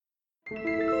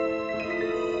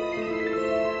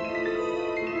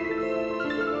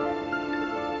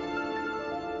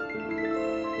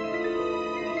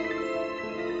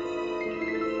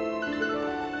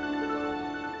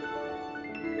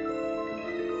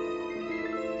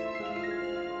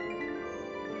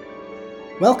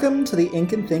Welcome to the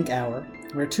Ink and Think Hour,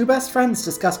 where two best friends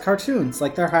discuss cartoons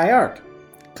like they're high art.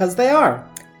 'Cause they are.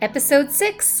 Episode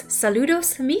 6,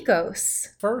 Saludos,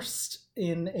 Amigos. First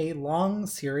in a long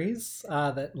series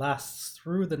that lasts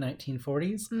through the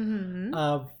 1940s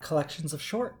of collections of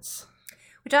shorts.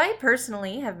 Which I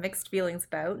personally have mixed feelings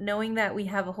about, knowing that we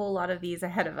have a whole lot of these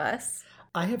ahead of us.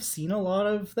 I have seen a lot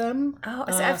of them. Oh,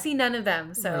 so I've seen none of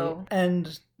them, so... Right.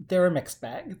 And they're a mixed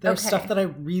bag. There's stuff that I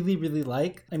really, really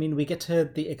like. I mean, we get to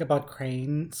the Ichabod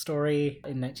Crane story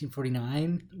in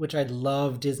 1949, which I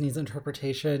love Disney's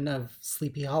interpretation of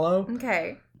Sleepy Hollow.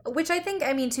 Okay. Which I think,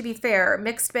 to be fair,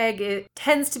 mixed bag it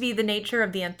tends to be the nature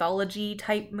of the anthology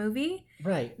type movie.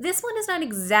 Right. This one is not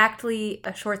exactly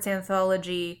a shorts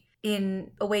anthology in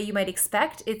a way you might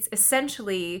expect. It's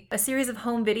essentially a series of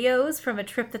home videos from a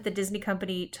trip that the Disney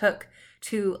company took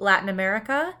to Latin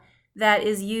America that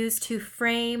is used to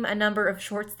frame a number of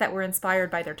shorts that were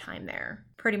inspired by their time there.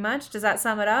 Pretty much. Does that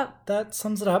sum it up? That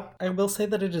sums it up. I will say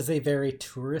that it is a very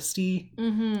touristy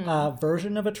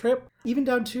version of a trip, even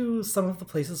down to some of the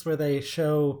places where they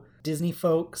show Disney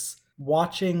folks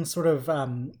watching sort of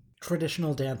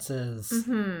traditional dances.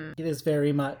 It is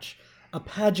very much a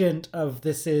pageant of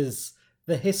this is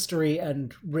the history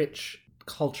and rich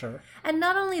culture. And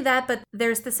not only that, but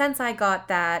there's the sense I got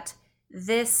that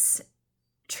this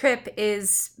trip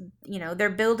is, they're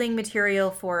building material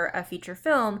for a feature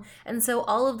film. And so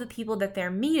all of the people that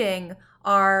they're meeting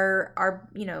are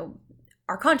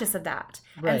conscious of that.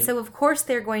 Right. And so of course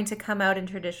they're going to come out in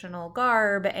traditional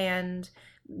garb and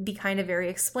be kind of very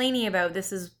explaining about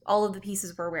this is all of the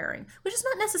pieces we're wearing, which is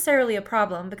not necessarily a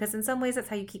problem because in some ways that's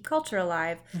how you keep culture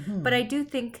alive. But I do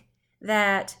think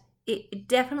that it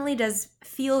definitely does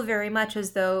feel very much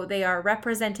as though they are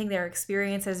representing their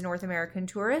experience as North American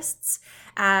tourists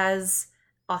as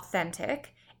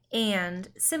authentic, and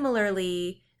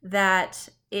similarly that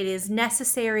it is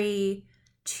necessary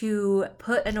to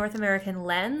put a North American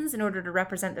lens in order to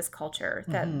represent this culture,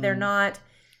 that they're not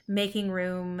making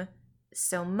room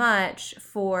so much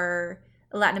for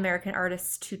Latin American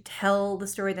artists to tell the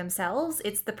story themselves.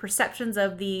 It's the perceptions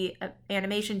of the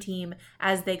animation team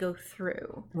as they go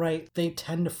through. Right. They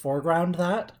tend to foreground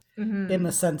that in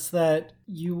the sense that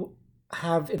you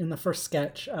have in the first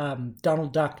sketch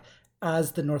Donald Duck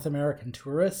as the North American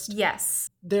tourist. Yes.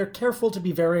 They're careful to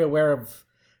be very aware of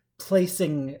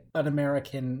placing an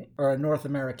American or a North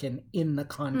American in the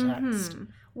context.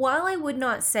 While I would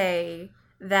not say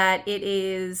that it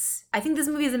is... I think this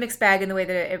movie is a mixed bag in the way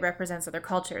that it represents other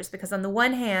cultures, because on the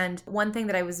one hand, one thing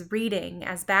that I was reading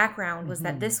as background was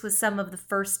that this was some of the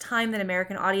first time that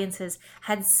American audiences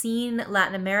had seen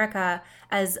Latin America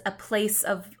as a place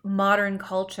of modern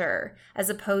culture, as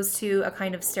opposed to a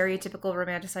kind of stereotypical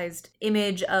romanticized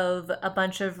image of a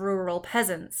bunch of rural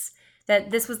peasants.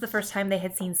 That this was the first time they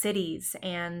had seen cities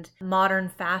and modern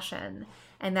fashion,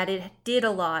 and that it did a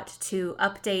lot to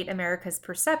update America's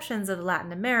perceptions of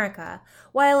Latin America,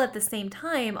 while at the same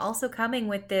time also coming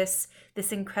with this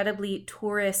incredibly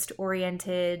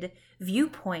tourist-oriented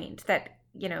viewpoint that,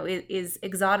 is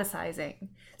exoticizing.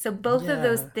 So both of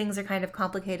those things are kind of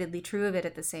complicatedly true of it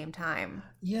at the same time.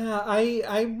 Yeah,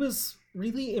 I was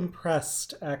really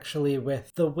impressed, actually,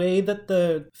 with the way that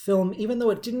the film, even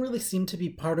though it didn't really seem to be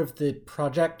part of the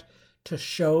project to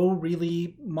show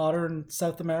really modern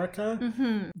South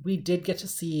America, we did get to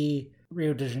see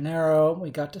Rio de Janeiro.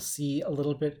 We got to see a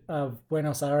little bit of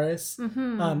Buenos Aires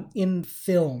in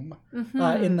film,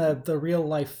 in the real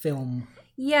life film.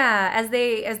 Yeah, as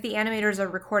the animators are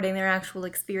recording their actual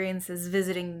experiences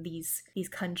visiting these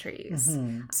countries.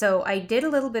 So I did a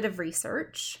little bit of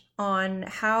research on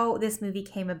how this movie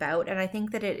came about, and I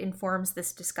think that it informs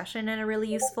this discussion in a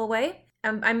really useful way.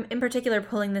 I'm in particular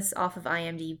pulling this off of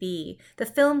IMDb. The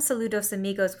film Saludos,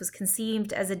 Amigos was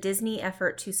conceived as a Disney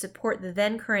effort to support the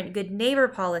then current good neighbor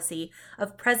policy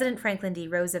of President Franklin D.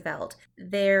 Roosevelt.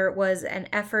 There was an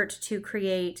effort to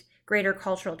create greater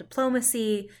cultural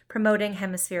diplomacy, promoting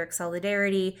hemispheric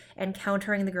solidarity, and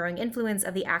countering the growing influence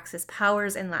of the Axis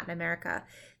powers in Latin America.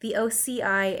 The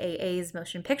OCIAA's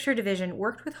Motion Picture Division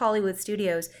worked with Hollywood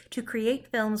studios to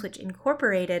create films which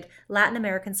incorporated Latin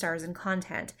American stars and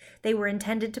content. They were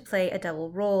intended to play a double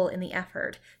role in the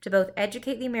effort, to both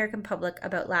educate the American public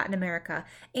about Latin America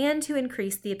and to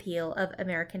increase the appeal of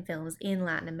American films in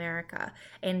Latin America.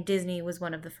 And Disney was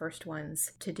one of the first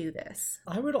ones to do this.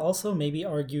 I would also maybe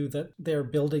argue that they're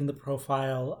building the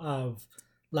profile of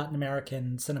Latin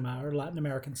American cinema or Latin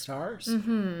American stars,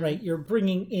 Mm-hmm. right? You're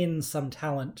bringing in some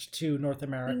talent to North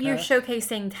America. You're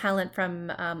showcasing talent from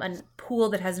a pool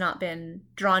that has not been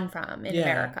drawn from in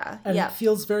America. And it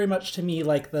feels very much to me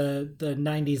like the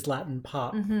 90s Latin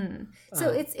pop. Mm-hmm. So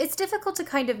it's difficult to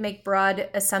kind of make broad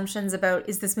assumptions about,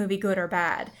 is this movie good or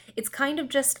bad? It's kind of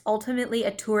just ultimately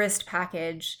a tourist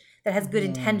package that has good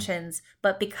intentions,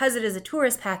 but because it is a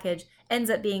tourist package, ends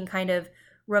up being kind of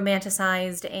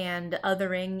romanticized and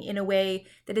othering in a way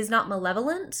that is not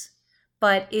malevolent,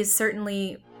 but is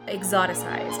certainly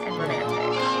exoticized and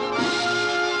romantic.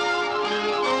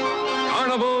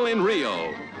 Carnival in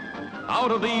Rio.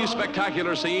 Out of these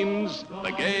spectacular scenes,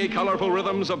 the gay, colorful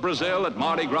rhythms of Brazil at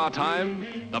Mardi Gras time,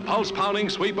 the pulse-pounding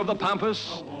sweep of the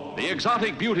Pampas, the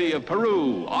exotic beauty of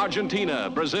Peru, Argentina,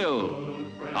 Brazil.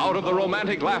 Out of the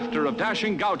romantic laughter of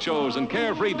dashing gauchos and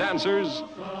carefree dancers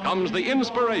comes the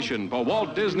inspiration for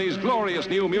Walt Disney's glorious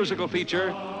new musical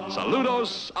feature,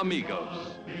 Saludos,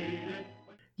 Amigos.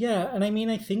 Yeah, and I mean,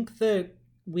 I think that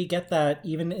we get that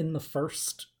even in the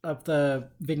first of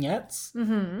the vignettes,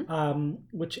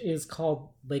 which is called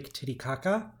Lake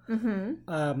Titicaca,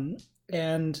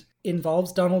 and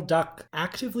involves Donald Duck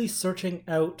actively searching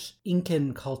out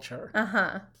Incan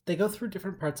culture. They go through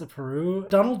different parts of Peru.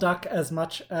 Donald Duck, as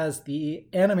much as the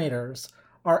animators,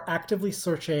 are actively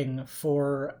searching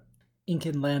for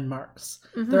Incan landmarks.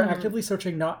 They're actively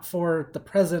searching not for the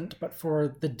present, but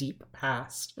for the deep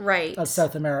past of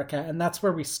South America. And that's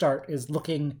where we start, is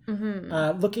looking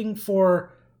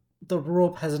for the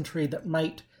rural peasantry that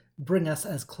might bring us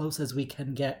as close as we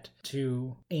can get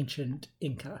to ancient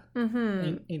Inca,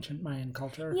 ancient Mayan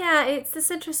culture. Yeah, it's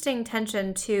this interesting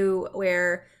tension, too,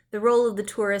 where the role of the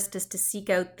tourist is to seek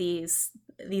out these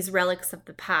relics of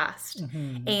the past.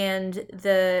 And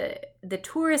the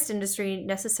tourist industry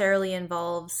necessarily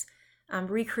involves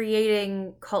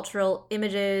recreating cultural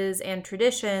images and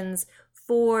traditions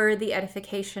for the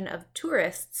edification of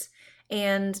tourists.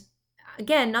 And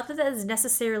again, not that that is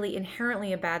necessarily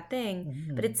inherently a bad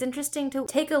thing, but it's interesting to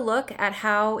take a look at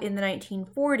how in the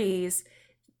 1940s,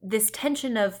 this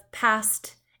tension of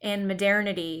past and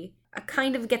modernity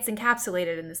kind of gets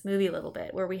encapsulated in this movie a little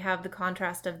bit, where we have the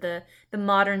contrast of the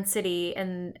modern city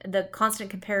and the constant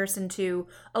comparison to,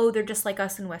 oh, they're just like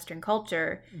us in Western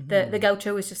culture. The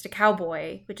gaucho is just a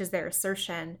cowboy, which is their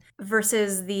assertion,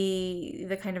 versus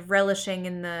the kind of relishing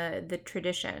in the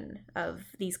tradition of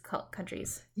these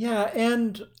countries. Yeah,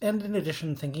 and in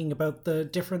addition, thinking about the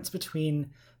difference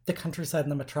between the countryside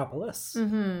and the metropolis,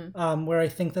 where I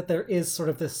think that there is sort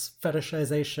of this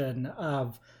fetishization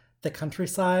of the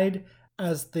countryside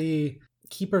as the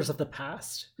keepers of the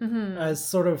past, as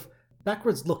sort of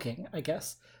backwards looking, I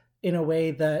guess, in a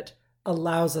way that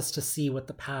allows us to see what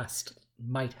the past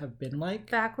might have been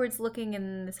like. Backwards looking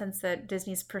in the sense that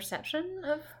Disney's perception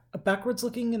of? Backwards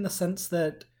looking in the sense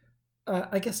that,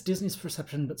 I guess Disney's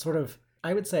perception, but sort of,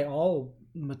 I would say all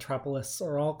metropolis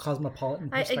or all cosmopolitan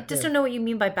perspective. I just don't know what you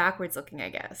mean by backwards looking, I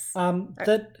guess.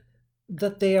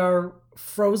 That they are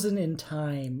frozen in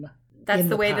time. That's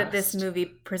the way that this movie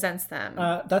presents them.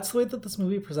 That's the way that this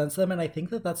movie presents them, and I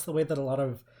think that that's the way that a lot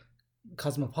of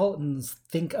cosmopolitans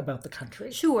think about the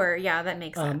country. Sure, yeah, that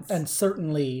makes sense. And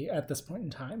certainly at this point in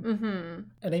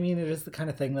time. And I mean, it is the kind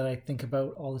of thing that I think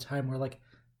about all the time, where like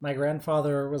my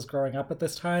grandfather was growing up at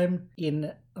this time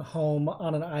in a home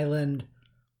on an island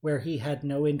where he had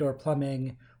no indoor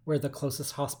plumbing, where the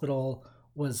closest hospital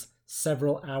was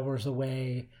several hours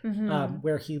away,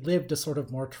 where he lived a sort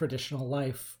of more traditional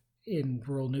life in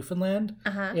rural Newfoundland,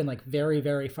 in like very,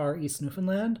 very far east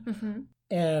Newfoundland.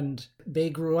 And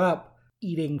they grew up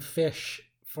eating fish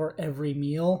for every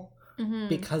meal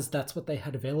because that's what they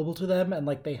had available to them. And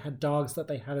like they had dogs that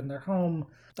they had in their home.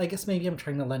 I guess maybe I'm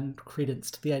trying to lend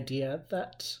credence to the idea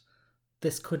that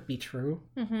this could be true,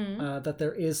 that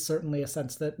there is certainly a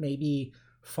sense that maybe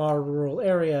far rural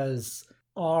areas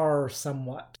are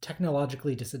somewhat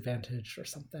technologically disadvantaged or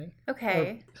something.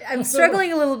 Okay. I'm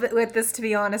struggling a little bit with this, to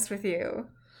be honest with you.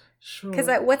 Sure. Because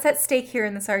what's at stake here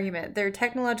in this argument? They're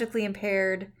technologically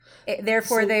impaired,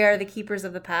 therefore they are the keepers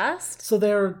of the past? So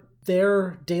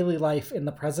their daily life in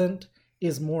the present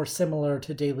is more similar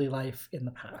to daily life in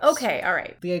the past. Okay, all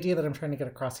right. The idea that I'm trying to get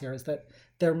across here is that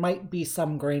there might be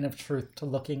some grain of truth to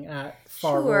looking at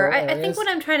far rural areas. I think what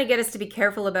I'm trying to get us to be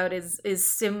careful about is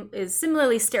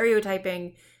similarly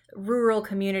stereotyping rural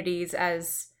communities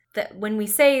as that when we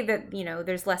say that, you know,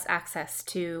 there's less access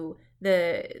to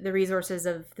the resources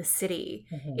of the city.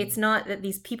 It's not that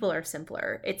these people are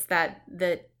simpler. It's that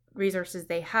the resources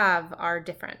they have are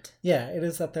different. Yeah, it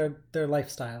is that their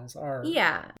lifestyles are.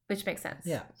 Yeah, which makes sense.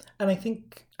 Yeah, and I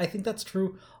think that's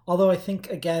true. Although I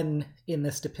think again in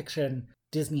this depiction,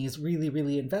 Disney is really,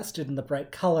 really invested in the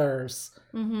bright colors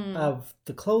of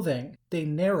the clothing. They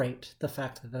narrate the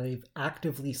fact that they've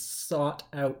actively sought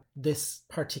out this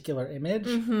particular image,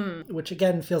 which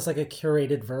again feels like a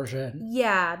curated version.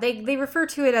 Yeah, they refer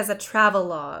to it as a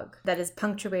travelogue that is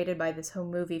punctuated by this home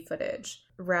movie footage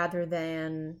rather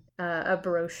than a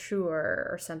brochure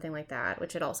or something like that,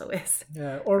 which it also is.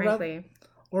 Yeah,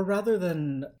 or rather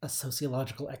than a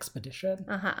sociological expedition.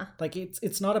 Like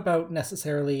it's not about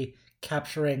necessarily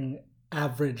capturing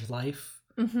average life,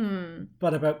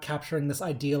 but about capturing this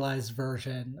idealized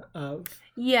version of...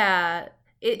 Yeah,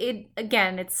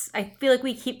 I feel like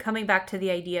we keep coming back to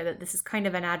the idea that this is kind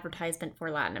of an advertisement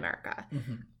for Latin America.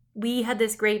 We had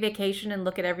this great vacation and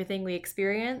look at everything we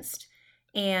experienced,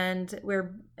 and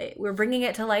we're bringing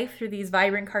it to life through these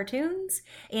vibrant cartoons,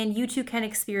 and you too can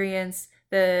experience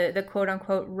the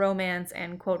quote-unquote romance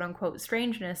and quote-unquote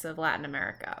strangeness of Latin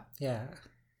America. Yeah.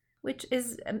 Which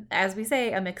is, as we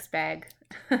say, a mixed bag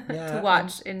to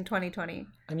watch in 2020.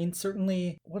 I mean,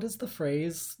 certainly, what is the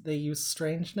phrase? They use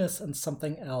strangeness and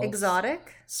something else.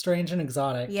 Exotic? Strange and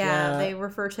exotic. Yeah, they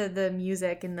refer to the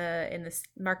music in the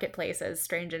marketplace as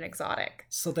strange and exotic.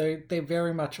 So they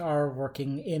very much are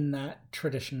working in that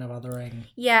tradition of othering.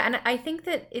 Yeah, and I think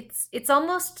that it's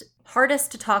almost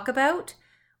hardest to talk about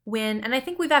and I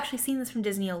think we've actually seen this from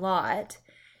Disney a lot,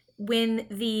 when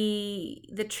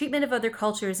the treatment of other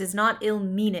cultures is not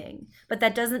ill-meaning, but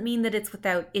that doesn't mean that it's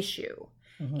without issue.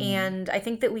 And I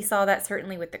think that we saw that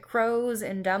certainly with the crows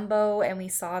in Dumbo, and we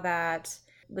saw that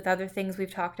with other things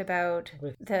we've talked about,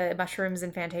 with the mushrooms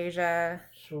in Fantasia.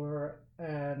 Sure.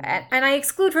 And I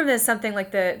exclude from this something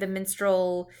like the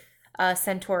minstrel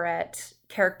centaurette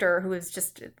character who is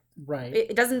just... Right.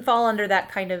 It doesn't fall under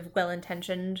that kind of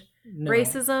well-intentioned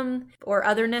racism or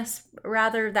otherness.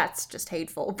 Rather, that's just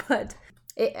hateful. But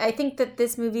I think that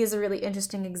this movie is a really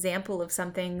interesting example of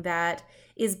something that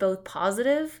is both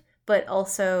positive, but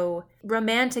also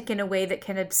romantic in a way that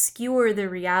can obscure the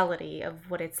reality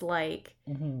of what it's like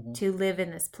to live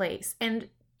in this place. And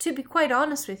to be quite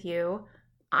honest with you,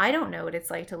 I don't know what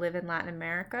it's like to live in Latin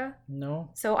America. No.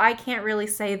 So I can't really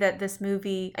say that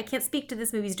I can't speak to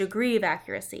this movie's degree of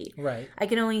accuracy. Right. I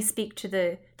can only speak to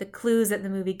the clues that the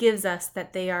movie gives us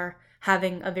that they are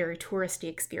having a very touristy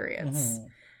experience.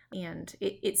 And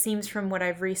it seems from what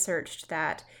I've researched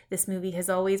that this movie has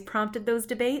always prompted those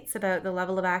debates about the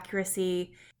level of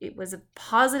accuracy. It was a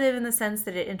positive in the sense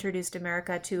that it introduced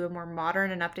America to a more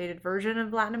modern and updated version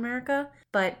of Latin America,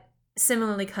 but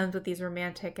similarly comes with these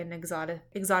romantic and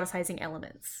exoticizing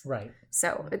elements. Right.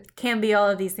 So it can be all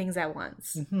of these things at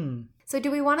once. So do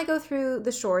we want to go through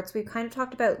the shorts? We've kind of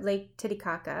talked about Lake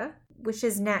Titicaca, which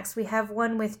is next. We have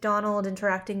one with Donald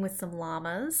interacting with some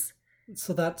llamas.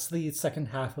 So that's the second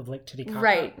half of Lake Titicaca.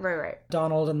 Right.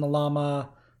 Donald and the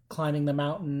llama climbing the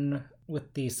mountain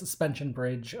with the suspension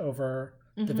bridge over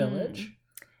the village.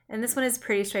 And this one is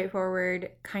pretty straightforward,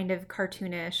 kind of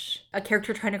cartoonish. A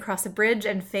character trying to cross a bridge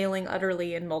and failing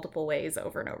utterly in multiple ways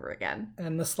over and over again.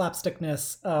 And the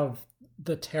slapstickness of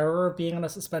the terror of being on a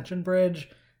suspension bridge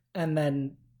and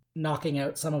then knocking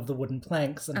out some of the wooden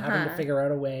planks and having to figure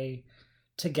out a way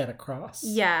to get across.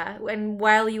 Yeah, and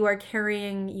while you are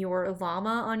carrying your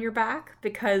llama on your back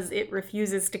because it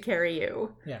refuses to carry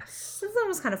you. Yes. This one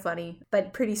was kind of funny,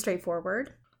 but pretty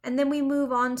straightforward. And then we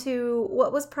move on to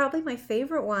what was probably my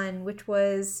favorite one, which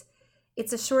was,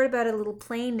 it's a short about a little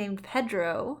plane named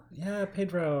Pedro. Yeah,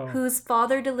 Pedro. Whose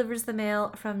father delivers the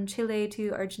mail from Chile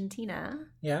to Argentina.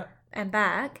 Yeah. And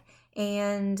back.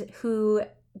 And who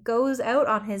goes out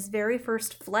on his very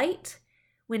first flight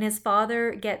when his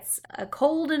father gets a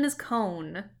cold in his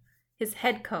cone, his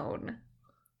head cone.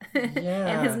 Yeah.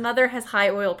 And his mother has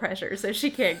high oil pressure, so she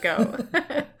can't go.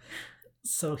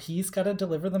 So he's got to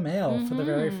deliver the mail for the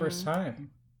very first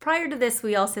time. Prior to this,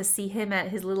 we also see him at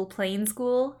his little plane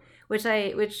school, which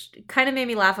kind of made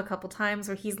me laugh a couple times,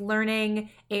 where he's learning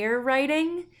air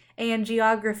writing and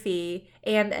geography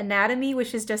and anatomy,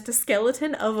 which is just a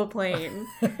skeleton of a plane,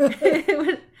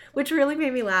 which really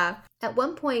made me laugh. At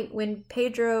one point, when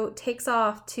Pedro takes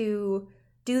off to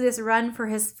do this run for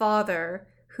his father,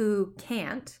 who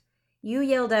can't, you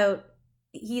yelled out,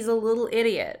 "He's a little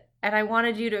idiot." And I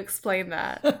wanted you to explain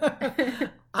that.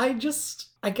 I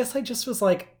guess I just was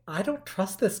like, I don't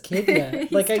trust this kid yet.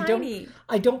 He's like tiny.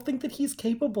 I don't think that he's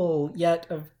capable yet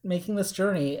of making this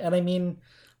journey. And I mean,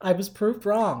 I was proved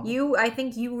wrong. I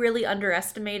think you really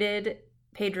underestimated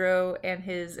Pedro and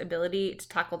his ability to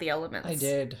tackle the elements. I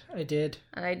did.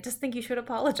 And I just think you should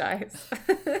apologize.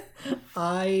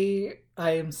 I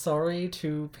am sorry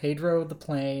to Pedro the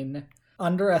plane.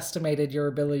 Underestimated your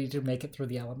ability to make it through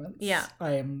the elements. Yeah.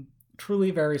 I am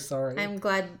truly very sorry. I'm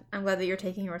glad that you're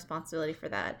taking responsibility for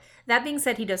that. That being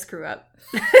said, he does screw up.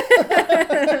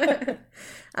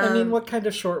 I mean, what kind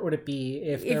of short would it be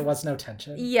if there was no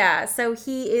tension? Yeah, so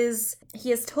he is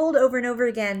told over and over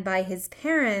again by his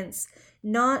parents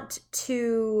not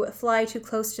to fly too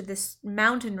close to this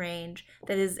mountain range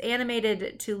that is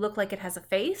animated to look like it has a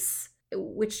face,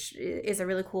 which is a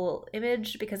really cool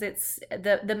image because it's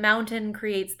the mountain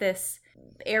creates this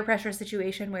air pressure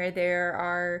situation where there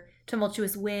are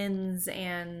tumultuous winds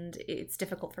and it's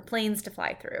difficult for planes to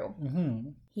fly through. Mm-hmm.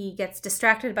 He gets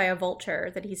distracted by a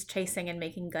vulture that he's chasing and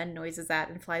making gun noises at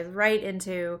and flies right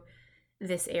into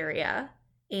this area.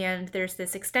 And there's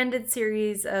this extended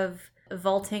series of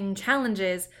vaulting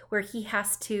challenges where he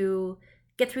has to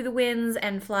get through the winds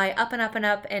and fly up and up and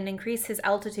up and increase his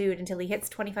altitude until he hits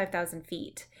 25,000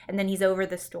 feet. And then he's over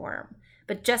the storm.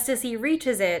 But just as he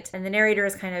reaches it, and the narrator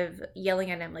is kind of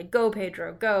yelling at him like, go,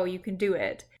 Pedro, go, you can do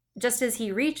it. Just as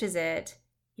he reaches it,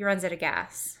 he runs out of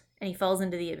gas and he falls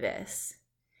into the abyss.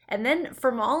 And then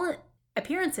from all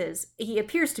appearances, he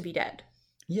appears to be dead.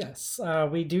 Yes,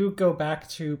 we do go back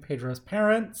to Pedro's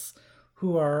parents,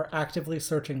 who are actively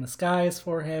searching the skies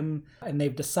for him, and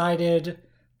they've decided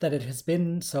that it has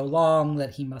been so long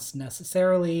that he must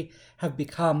necessarily have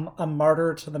become a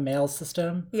martyr to the mail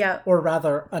system. Yeah. Or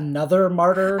rather, another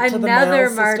martyr to the mail system. Another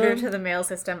martyr to the mail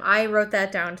system. I wrote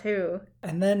that down too.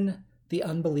 And then the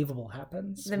unbelievable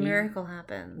happens. The miracle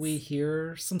happens. We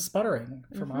hear some sputtering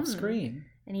from off screen.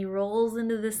 And he rolls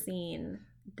into the scene,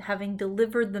 having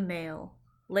delivered the mail.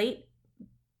 Late,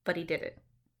 but he did it.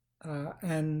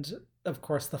 And, of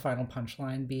course, the final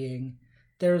punchline being,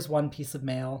 there's one piece of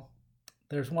mail.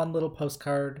 There's one little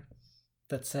postcard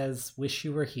that says, wish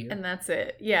you were here. And that's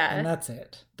it. Yeah. And that's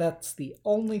it. That's the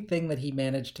only thing that he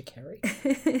managed to carry.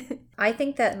 I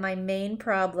think that my main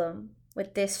problem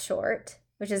with this short,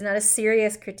 which is not a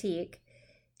serious critique,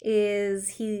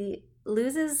 is he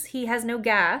has no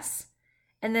gas,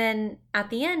 and then at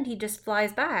the end he just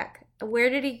flies back. Where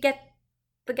did he get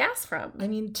the gas from? I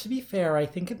mean, to be fair, I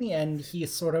think in the end he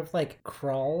sort of like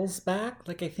crawls back.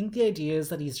 Like, I think the idea is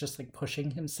that he's just like pushing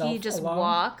himself along. He just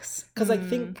walks. Because I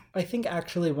think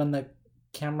actually when the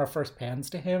camera first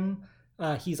pans to him,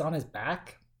 he's on his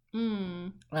back.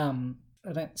 And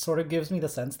it sort of gives me the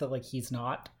sense that like he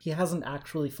hasn't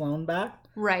actually flown back.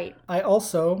 Right. I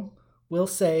also will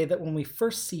say that when we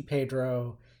first see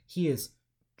Pedro, he is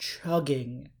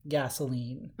chugging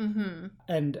gasoline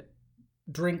and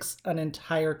drinks an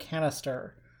entire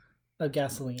canister of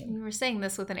gasoline. You were saying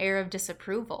this with an air of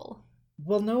disapproval.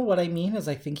 Well, no, what I mean is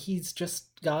I think he's just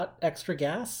got extra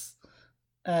gas.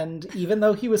 And even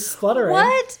though he was spluttering...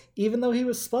 What? Even though he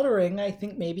was spluttering, I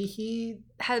think maybe he...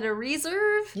 Had a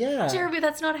reserve? Yeah. Jeremy,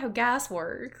 that's not how gas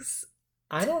works.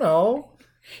 I don't know.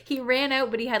 He ran out,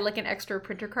 but he had like an extra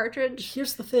printer cartridge.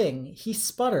 Here's the thing. He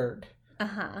sputtered.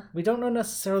 Uh-huh. We don't know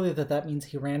necessarily that means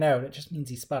he ran out. It just means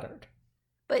he sputtered.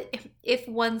 But if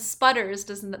one sputters,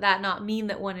 doesn't that not mean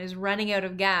that one is running out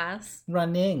of gas?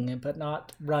 Running, but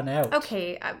not run out.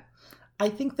 Okay. I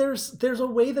think there's a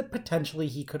way that potentially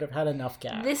he could have had enough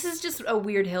gas. This is just a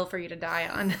weird hill for you to die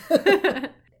on.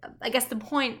 I guess the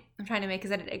point I'm trying to make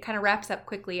is that it kind of wraps up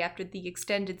quickly after the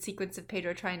extended sequence of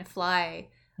Pedro trying to fly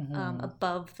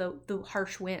above the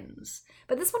harsh winds.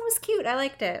 But this one was cute. I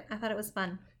liked it. I thought it was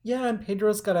fun. Yeah, and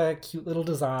Pedro's got a cute little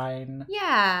design.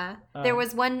 Yeah. There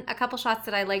was a couple shots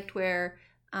that I liked where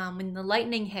when the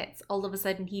lightning hits, all of a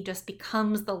sudden he just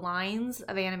becomes the lines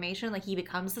of animation. Like he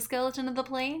becomes the skeleton of the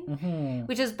plane,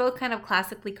 which is both kind of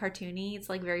classically cartoony. It's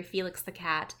like very Felix the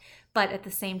Cat. But at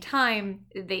the same time,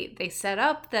 they set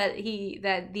up that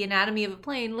the anatomy of a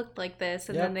plane looked like this.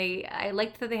 And then I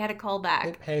liked that they had a callback.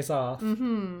 It pays off.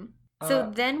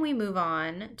 So then we move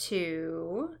on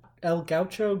to... El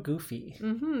Gaucho Goofy.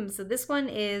 So this one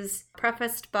is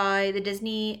prefaced by the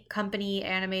Disney company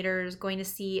animators going to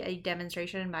see a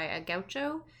demonstration by a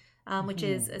gaucho, which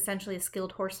is essentially a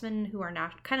skilled horseman who are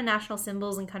kind of national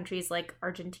symbols in countries like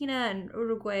Argentina and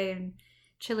Uruguay and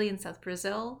Chile and South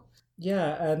Brazil.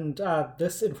 Yeah, and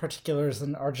this in particular is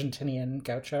an Argentinian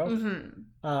gaucho.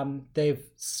 They've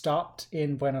stopped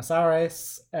in Buenos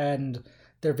Aires and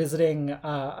they're visiting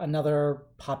another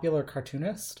popular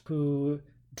cartoonist who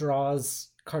draws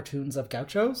cartoons of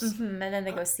gauchos. And then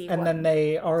they go see one. And then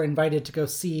they are invited to go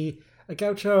see a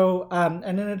gaucho. And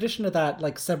in addition to that,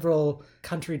 like several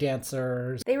country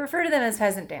dancers. They refer to them as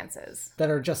peasant dances. That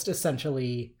are just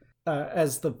essentially,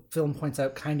 as the film points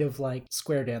out, kind of like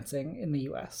square dancing in the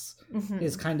US.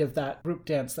 Is kind of that group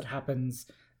dance that happens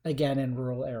again in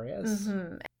rural areas.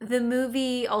 The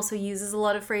movie also uses a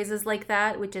lot of phrases like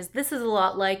that, which is, this is a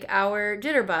lot like our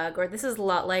jitterbug, or this is a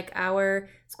lot like our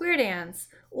square dance.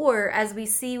 Or, as we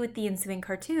see with the ensuing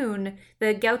cartoon,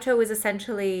 the gaucho is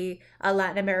essentially a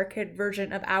Latin American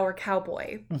version of our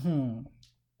cowboy,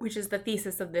 which is the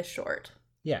thesis of this short.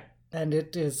 Yeah, and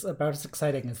it is about as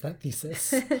exciting as that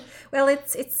thesis. Well,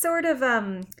 it's sort of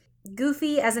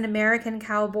Goofy as an American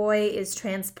cowboy is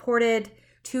transported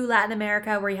to Latin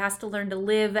America, where he has to learn to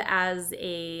live as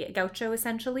a gaucho,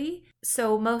 essentially.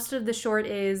 So most of the short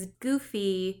is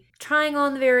Goofy trying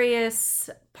on the various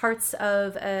parts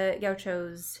of a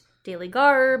gaucho's daily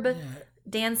garb,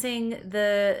 dancing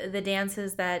the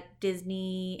dances that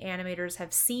Disney animators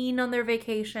have seen on their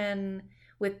vacation,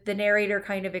 with the narrator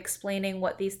kind of explaining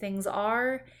what these things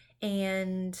are,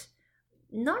 and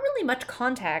not really much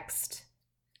context.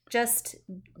 Just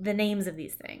the names of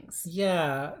these things.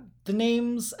 Yeah, the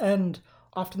names, and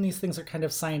often these things are kind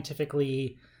of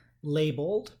scientifically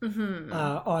labeled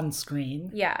on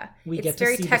screen. Yeah, it's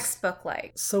very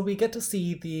textbook-like. So we get to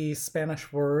see the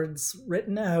Spanish words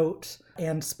written out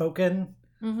and spoken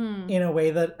in a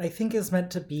way that I think is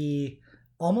meant to be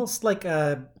almost like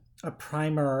a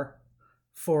primer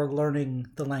for learning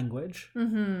the language,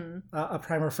 a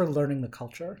primer for learning the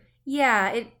culture.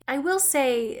 Yeah, I will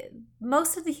say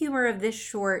most of the humor of this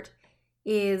short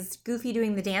is Goofy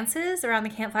doing the dances around the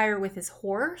campfire with his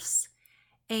horse.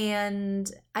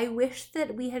 And I wish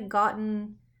that we had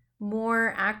gotten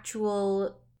more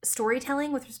actual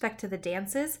storytelling with respect to the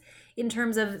dances, in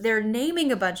terms of they're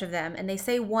naming a bunch of them and they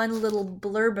say one little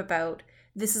blurb about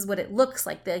this is what it looks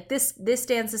like. Like this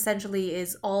dance essentially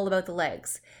is all about the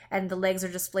legs, and the legs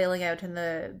are just flailing out and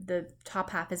the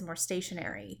top half is more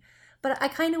stationary. But I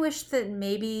kind of wish that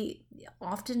maybe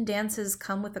often dances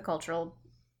come with a cultural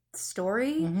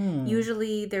story.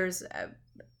 Usually there's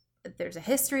a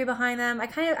history behind them. I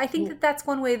think that's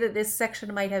one way that this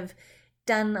section might have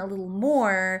done a little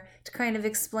more to kind of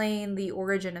explain the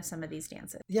origin of some of these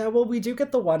dances. Yeah, well, we do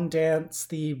get the one dance,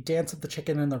 the dance of the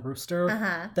chicken and the rooster,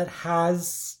 that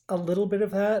has a little bit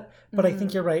of that. But I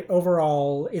think you're right.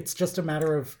 Overall, it's just a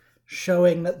matter of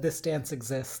showing that this dance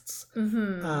exists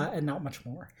and not much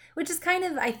more. Which is kind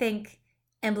of, I think,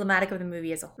 emblematic of the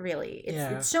movie as a whole, really.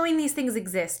 It's showing these things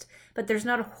exist, but there's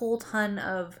not a whole ton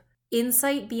of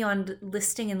insight beyond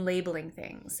listing and labeling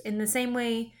things. In the same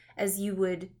way as you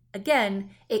would,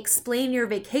 again, explain your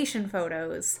vacation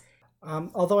photos.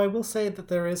 Although I will say that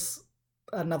there is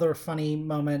another funny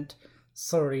moment,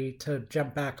 sorry to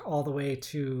jump back all the way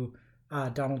to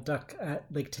Donald Duck at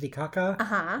Lake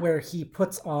Titicaca, where he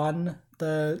puts on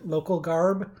the local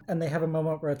garb, and they have a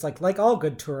moment where it's like all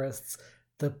good tourists,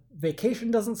 the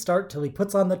vacation doesn't start till he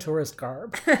puts on the tourist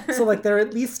garb. So there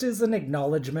at least is an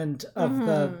acknowledgement of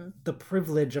the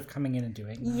privilege of coming in and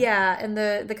doing that. Yeah, and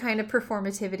the kind of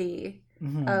performativity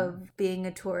of being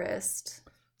a tourist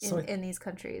in these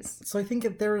countries. So I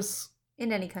think there's...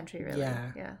 In any country, really.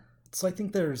 Yeah. So I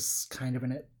think there's kind of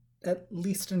at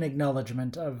least an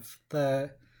acknowledgement of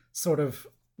the sort of,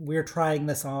 we're trying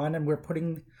this on and we're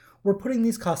putting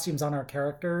these costumes on our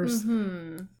characters.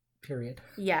 Period.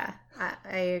 Yeah,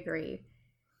 I agree.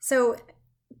 So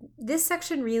this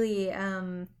section really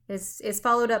is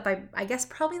followed up by, I guess,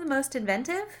 probably the most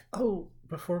inventive. Oh,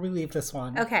 before we leave this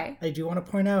one, okay, I do want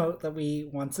to point out that we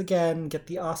once again get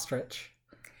the ostrich.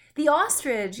 The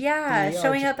ostrich,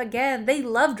 showing up again. They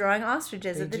love drawing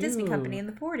ostriches at the Disney Company in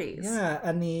the 40s. Yeah,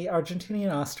 and the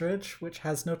Argentinian ostrich, which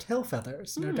has no tail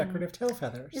feathers, no decorative tail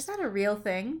feathers. Is that a real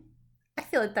thing? I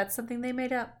feel like that's something they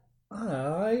made up.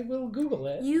 I will Google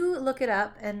it. You look it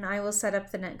up, and I will set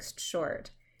up the next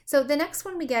short. So the next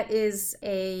one we get is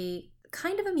a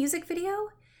kind of a music video,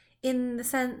 in the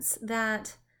sense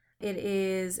that it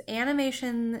is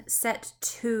animation set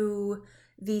to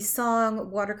the song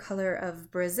Watercolor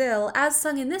of Brazil, as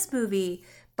sung in this movie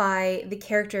by the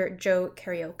character Joe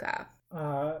Carioca.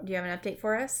 Do you have an update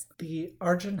for us? The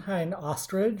Argentine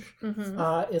ostrich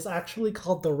is actually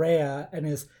called the Rhea and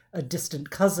is a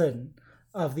distant cousin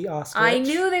of the ostrich. I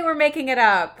knew they were making it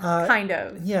up, kind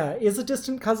of. Yeah, is a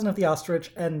distant cousin of the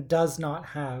ostrich and does not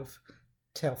have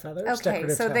tail feathers. Okay,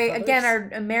 so they again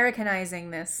are Americanizing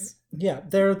this. Yeah,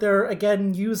 they're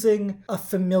again using a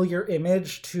familiar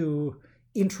image to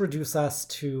introduce us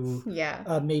to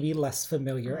maybe less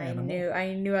familiar animal.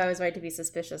 I knew I was right to be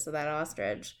suspicious of that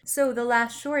ostrich. So the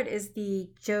last short is the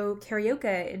Joe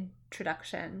Carioca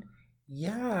introduction.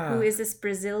 Yeah. Who is this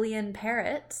Brazilian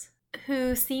parrot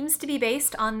who seems to be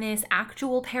based on this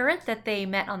actual parrot that they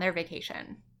met on their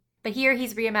vacation. But here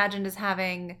he's reimagined as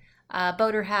having a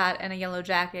boater hat and a yellow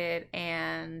jacket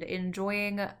and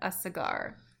enjoying a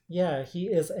cigar. Yeah, he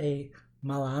is a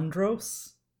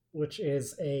malandros. which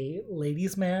is a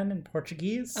ladies' man in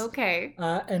Portuguese. Okay.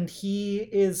 And he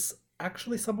is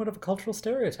actually somewhat of a cultural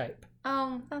stereotype.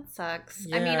 Oh, that sucks.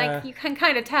 Yeah. I mean, you can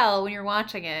kind of tell when you're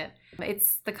watching it.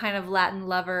 It's the kind of Latin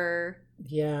lover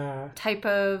type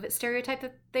of stereotype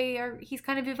that he's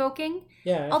kind of evoking.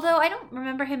 Yeah. Although I don't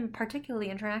remember him particularly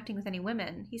interacting with any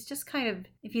women. He's just kind of,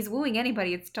 if he's wooing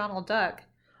anybody, it's Donald Duck.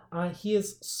 He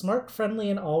is smart,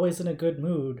 friendly, and always in a good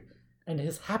mood, and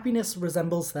his happiness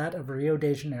resembles that of Rio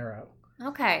de Janeiro.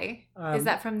 Okay. Is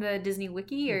that from the Disney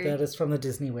Wiki? Or? That is from the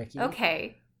Disney Wiki.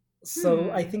 Okay. So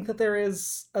I think that there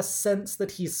is a sense that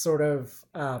he's sort of...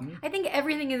 I think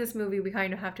everything in this movie we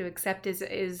kind of have to accept is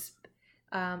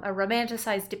a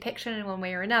romanticized depiction in one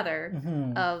way or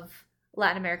another of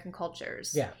Latin American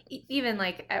cultures. Yeah. Even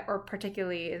like, or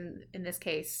particularly in this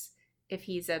case, if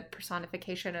he's a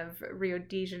personification of Rio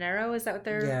de Janeiro, is that what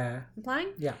they're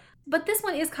implying? Yeah. But this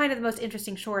one is kind of the most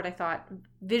interesting short, I thought,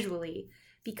 visually,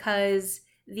 because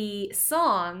the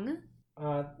song,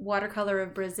 Watercolor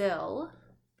of Brazil...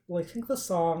 Well, I think the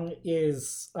song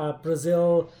is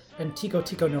Brazil and Tico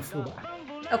Tico no Fuba.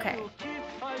 Okay.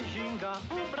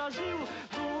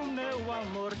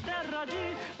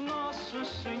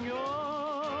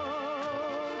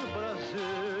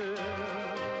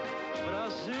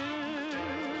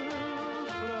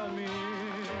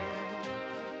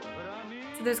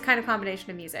 So there's kind of combination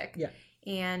of music. Yeah.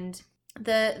 And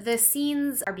the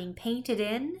scenes are being painted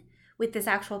in with this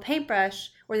actual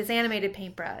paintbrush or this animated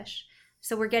paintbrush.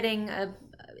 So we're getting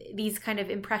these kind of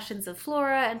impressions of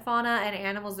flora and fauna and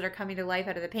animals that are coming to life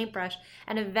out of the paintbrush.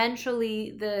 And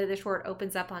eventually the short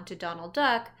opens up onto Donald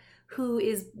Duck, who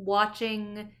is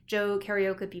watching Joe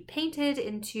Carioca be painted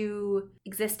into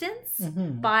existence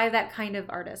by that kind of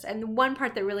artist. And one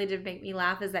part that really did make me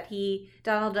laugh is that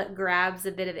Donald Duck grabs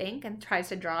a bit of ink and tries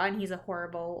to draw, and he's a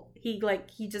horrible, he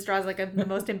just draws like the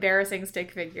most embarrassing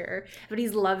stick figure, but he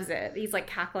loves it. He's like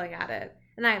cackling at it.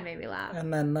 And that made me laugh.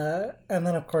 And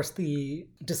then of course, the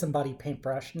disembodied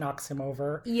paintbrush knocks him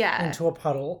over into a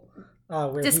puddle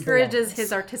where discourages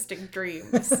his artistic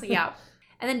dreams. Yeah.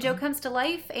 And then Joe comes to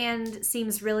life and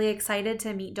seems really excited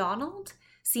to meet Donald,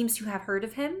 seems to have heard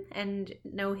of him and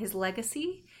know his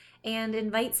legacy, and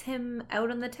invites him out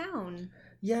on the town.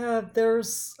 Yeah,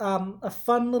 there's a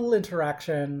fun little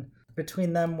interaction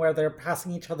between them where they're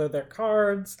passing each other their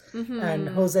cards, and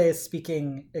Jose is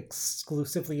speaking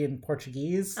exclusively in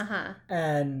Portuguese,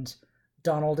 and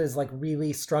Donald is like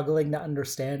really struggling to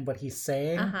understand what he's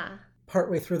saying.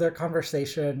 Partway through their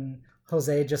conversation,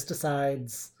 Jose just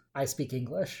decides, I speak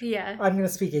English. Yeah. I'm going to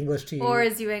speak English to you. Or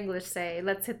as you English say,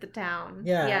 let's hit the town.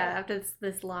 Yeah. Yeah, after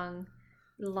this long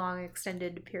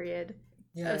extended period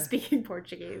of speaking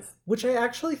Portuguese. Which I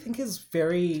actually think is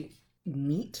very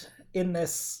neat in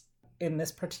this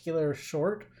particular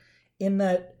short, in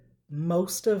that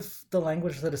most of the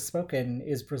language that is spoken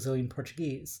is Brazilian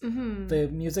Portuguese. The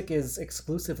music is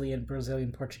exclusively in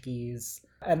Brazilian Portuguese.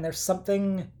 And there's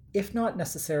something, if not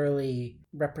necessarily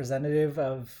representative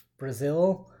of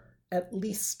Brazil, at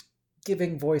least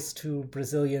giving voice to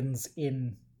Brazilians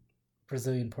in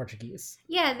Brazilian Portuguese.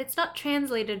 Yeah, it's not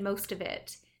translated, most of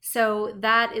it. So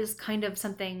that is kind of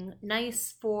something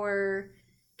nice for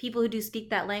people who do speak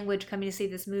that language coming to see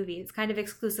this movie. It's kind of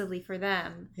exclusively for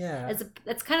them. Yeah.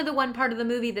 That's kind of the one part of the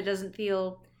movie that doesn't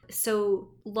feel so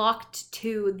locked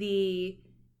to the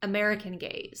American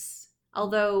gaze.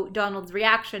 Although Donald's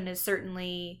reaction is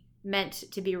certainly meant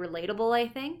to be relatable, I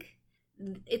think.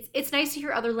 It's nice to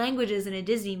hear other languages in a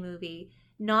Disney movie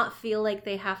not feel like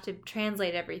they have to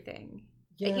translate everything.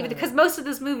 Yeah. Even because most of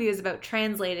this movie is about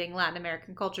translating Latin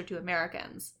American culture to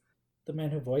Americans. The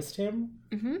man who voiced him?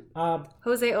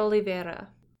 Jose Oliveira.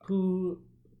 Who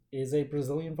is a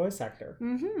Brazilian voice actor.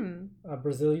 A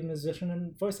Brazilian musician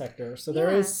and voice actor. So there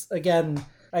is, again,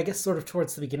 I guess sort of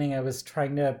towards the beginning, I was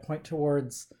trying to point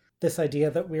towards this idea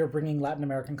that we are bringing Latin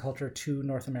American culture to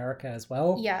North America as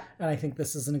well. Yeah. And I think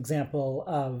this is an example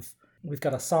of, we've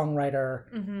got a songwriter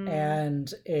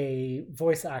and a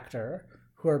voice actor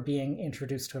who are being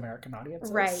introduced to American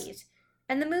audiences. Right.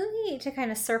 And the movie, to kind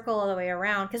of circle all the way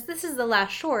around, because this is the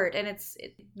last short, and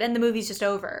then the movie's just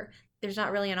over. There's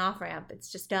not really an off-ramp.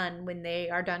 It's just done when they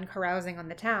are done carousing on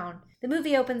the town. The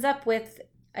movie opens up with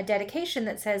a dedication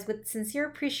that says, with sincere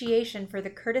appreciation for the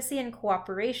courtesy and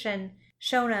cooperation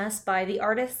shown us by the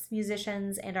artists,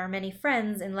 musicians, and our many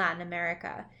friends in Latin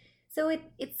America. So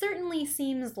it certainly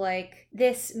seems like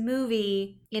this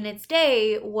movie in its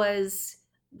day was,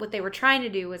 what they were trying to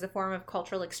do was a form of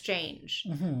cultural exchange.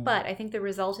 But I think the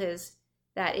result is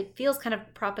that it feels kind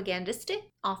of propagandistic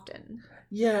often.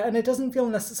 Yeah, and it doesn't feel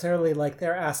necessarily like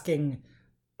they're asking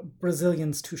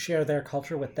Brazilians to share their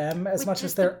culture with them as much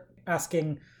as they're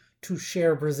asking to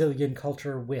share Brazilian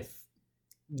culture with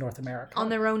North America. On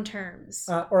their own terms.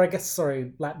 Or I guess,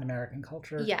 Latin American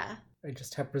culture. Yeah. I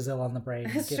just have Brazil on the brain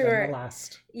given Sure. the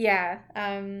last. Yeah,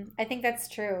 I think that's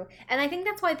true. And I think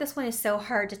that's why this one is so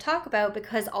hard to talk about,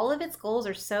 because all of its goals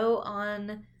are so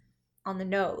on the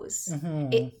nose.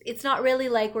 Mm-hmm. It's not really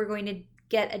like we're going to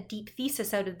get a deep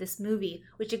thesis out of this movie,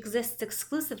 which exists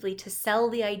exclusively to sell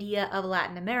the idea of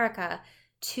Latin America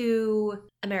to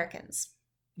Americans.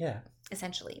 Yeah.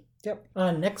 Essentially. Yep.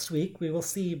 Next week, we will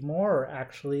see more,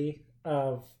 actually,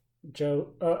 of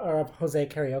Jose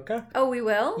Carioca. Oh, we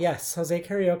will? Yes, Jose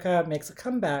Carioca makes a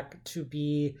comeback to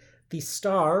be the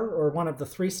star, or one of the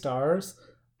 3 stars,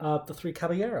 of The Three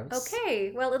Caballeros.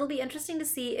 Okay, well, it'll be interesting to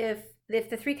see if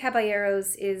The Three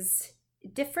Caballeros is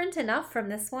different enough from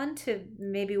this one to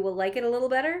maybe we'll like it a little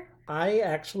better. I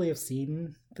actually have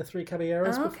seen The Three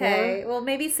Caballeros before. Okay, well,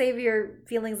 maybe save your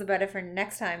feelings about it for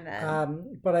next time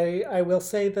then. But I will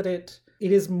say that it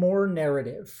is more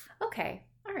narrative. Okay,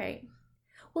 all right.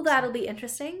 Well, that'll be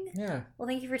interesting. Yeah. Well,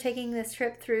 thank you for taking this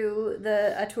trip through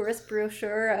a tourist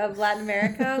brochure of Latin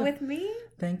America with me.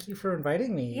 Thank you for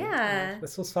inviting me. Yeah.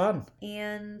 This was fun.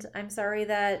 And I'm sorry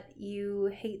that you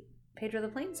hate Pedro the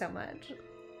Plane so much.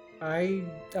 I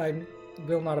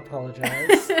will not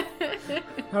apologize.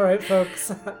 All right,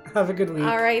 folks. Have a good week.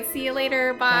 All right. See you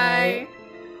later. Bye. Bye.